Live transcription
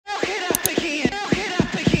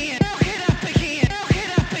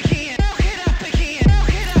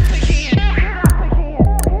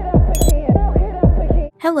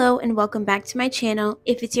Hello and welcome back to my channel.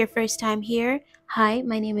 If it's your first time here, hi,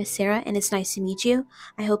 my name is Sarah and it's nice to meet you.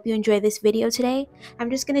 I hope you enjoy this video today. I'm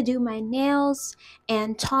just going to do my nails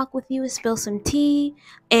and talk with you, spill some tea,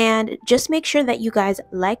 and just make sure that you guys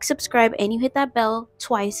like, subscribe, and you hit that bell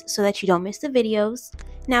twice so that you don't miss the videos.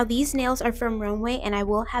 Now these nails are from Runway and I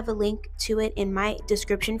will have a link to it in my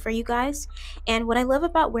description for you guys. And what I love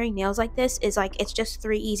about wearing nails like this is it's just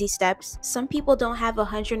 3 easy steps. Some people don't have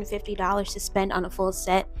 $150 to spend on a full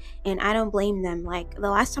set and I don't blame them. Like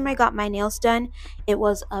the last time I got my nails done, it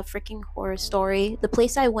was a freaking horror story. The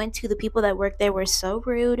place I went to, the people that worked there were so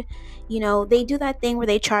rude. You know, they do that thing where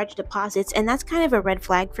they charge deposits and that's kind of a red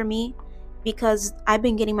flag for me. Because I've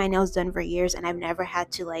been getting my nails done for years and I've never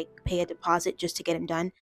had to pay a deposit just to get them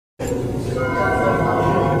done.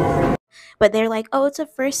 But they're like, oh, it's a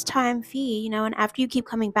first time fee, you know, and after you keep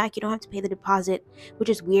coming back, you don't have to pay the deposit, which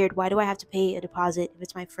is weird. Why do I have to pay a deposit if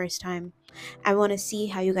it's my first time? I want to see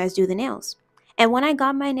how you guys do the nails. And when I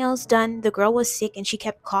got my nails done, the girl was sick and she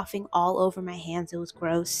kept coughing all over my hands. It was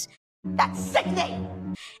gross. That's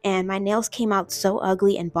sickening. And my nails came out so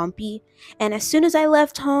ugly and bumpy. And as soon as I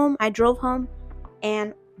left home, I drove home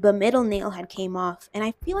and the middle nail had came off. And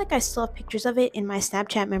I feel like I still have pictures of it in my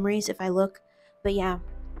Snapchat memories if I look. But yeah,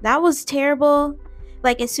 that was terrible.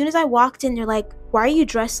 Like as soon as I walked in, they're like, why are you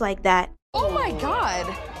dressed like that? Oh my God.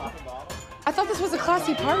 I thought this was a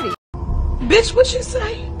classy party. Bitch, what you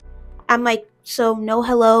say? I'm like, so no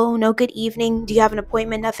hello, no good evening. Do you have an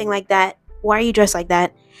appointment? Nothing like that. Why are you dressed like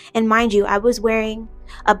that? And mind you, I was wearing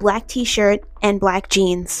a black t-shirt and black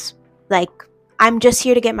jeans. Like, I'm just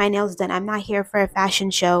here to get my nails done. I'm not here for a fashion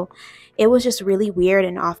show. It was just really weird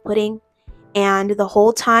and off-putting. And the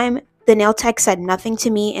whole time, the nail tech said nothing to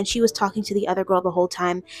me. And she was talking to the other girl the whole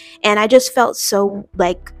time. And I just felt so,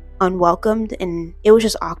 unwelcomed. And it was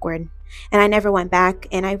just awkward. And I never went back,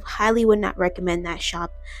 and I highly would not recommend that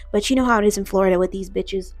shop. But you know how it is in Florida with these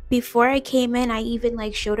bitches. Before I came in, I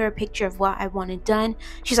even showed her a picture of what I wanted done.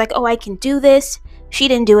 She's like, oh, I can do this. She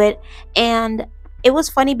didn't do it. And it was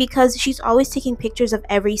funny because she's always taking pictures of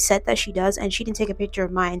every set that she does, and she didn't take a picture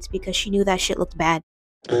of mine because she knew that shit looked bad.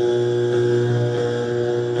 And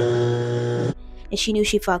she knew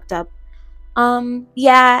she fucked up.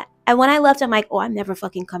 Yeah. And when I left, I'm like, oh, I'm never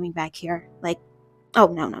fucking coming back here. Oh,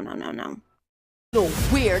 no. Little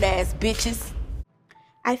weird ass bitches.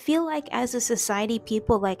 I feel like as a society,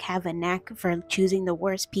 people have a knack for choosing the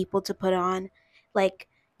worst people to put on.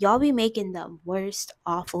 Y'all be making the worst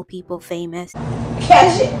awful people famous.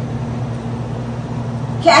 Catch it.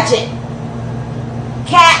 Catch it.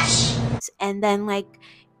 Catch. And then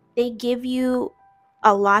they give you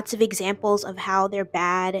lots of examples of how they're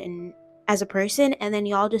bad and as a person, and then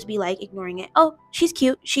y'all just be ignoring it. Oh, she's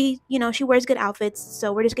cute, she wears good outfits,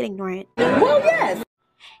 so we're just gonna ignore it. Well, yes.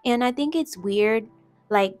 And I think it's weird,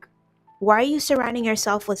 why are you surrounding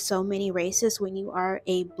yourself with so many races when you are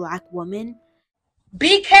a black woman?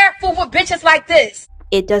 Be careful with bitches like this.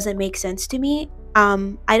 It doesn't make sense to me.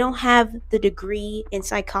 I don't have the degree in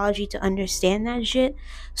psychology to understand that shit,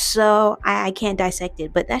 so I can't dissect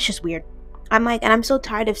it, but that's just weird. And I'm so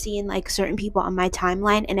tired of seeing certain people on my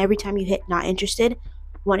timeline, and every time you hit not interested,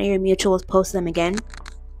 one of your mutuals posts them again.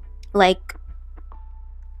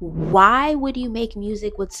 Why would you make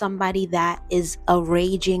music with somebody that is a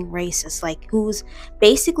raging racist, who's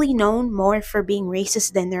basically known more for being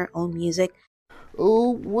racist than their own music?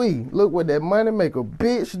 Ooh wee, look what that money make a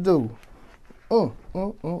bitch do.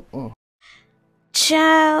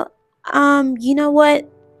 Child, you know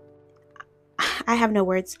what? I have no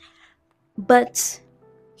words. But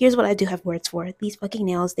here's what I do have words for. These fucking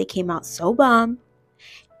nails, they came out so bomb.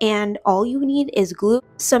 And all you need is glue,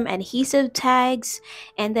 some adhesive tags,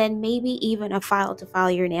 and then maybe even a file to file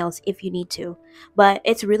your nails if you need to. But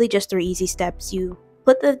it's really just 3 easy steps. You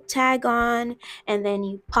put the tag on, and then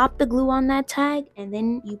you pop the glue on that tag, and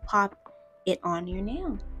then you pop it on your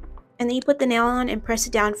nail. And then you put the nail on and press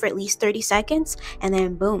it down for at least 30 seconds, and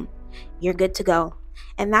then boom, you're good to go.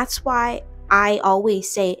 And that's why I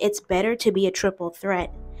always say it's better to be a triple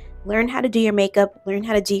threat. Learn how to do your makeup, learn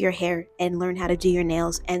how to do your hair, and learn how to do your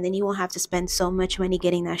nails, and then you won't have to spend so much money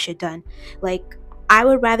getting that shit done. I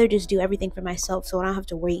would rather just do everything for myself so I don't have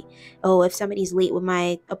to wait. Oh, if somebody's late with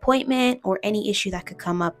my appointment or any issue that could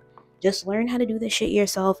come up, just learn how to do this shit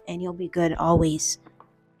yourself and you'll be good always.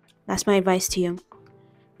 That's my advice to you.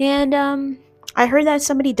 And I heard that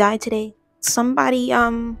somebody died today. Someone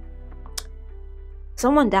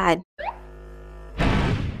died.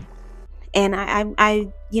 And I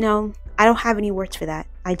don't have any words for that.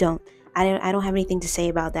 I don't have anything to say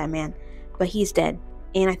about that man. But he's dead.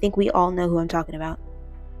 And I think we all know who I'm talking about.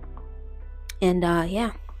 And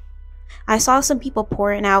yeah. I saw some people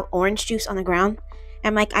pouring out orange juice on the ground.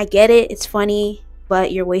 I'm like, I get it, it's funny,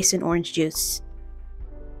 but you're wasting orange juice.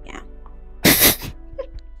 Yeah.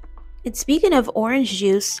 And speaking of orange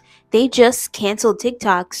juice, they just canceled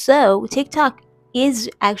TikTok. So TikTok is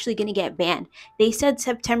actually going to get banned. They said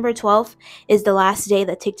September 12th is the last day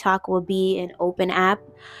that TikTok will be an open app.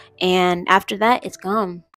 And after that, it's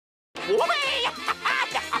gone.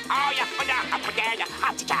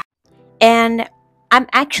 And I'm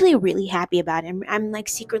actually really happy about it. I'm like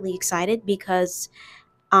secretly excited because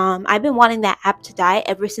I've been wanting that app to die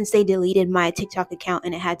ever since they deleted my TikTok account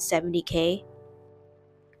and it had 70K.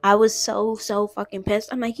 I was so fucking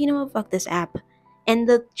pissed. I'm like, you know what, fuck this app. And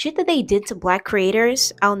the shit that they did to black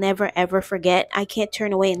creators, I'll never ever forget. I can't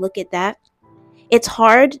turn away and look at that. It's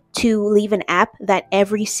hard to leave an app that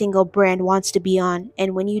every single brand wants to be on.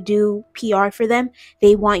 And when you do PR for them,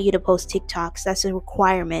 they want you to post TikToks. That's a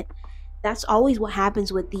requirement. That's always what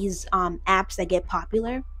happens with these apps that get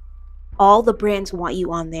popular. All the brands want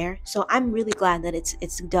you on there. So I'm really glad that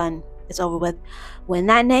it's done. It's over with. When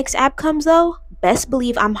that next app comes though, best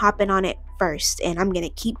believe I'm hopping on it first. And I'm going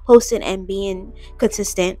to keep posting and being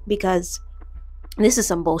consistent because this is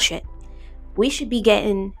some bullshit. We should be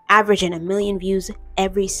averaging 1 million views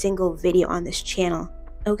every single video on this channel.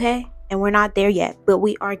 Okay? And we're not there yet, but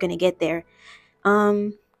we are going to get there.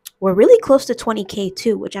 We're really close to 20K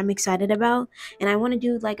too, which I'm excited about. And I want to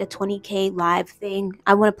do like a 20K live thing.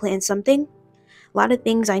 I want to plan something. A lot of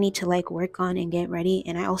things I need to like work on and get ready.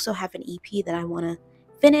 And I also have an EP that I want to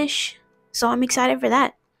finish. So I'm excited for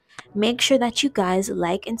that. Make sure that you guys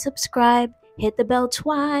like and subscribe. Hit the bell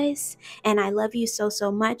twice. And I love you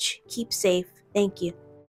so much. Keep safe. Thank you.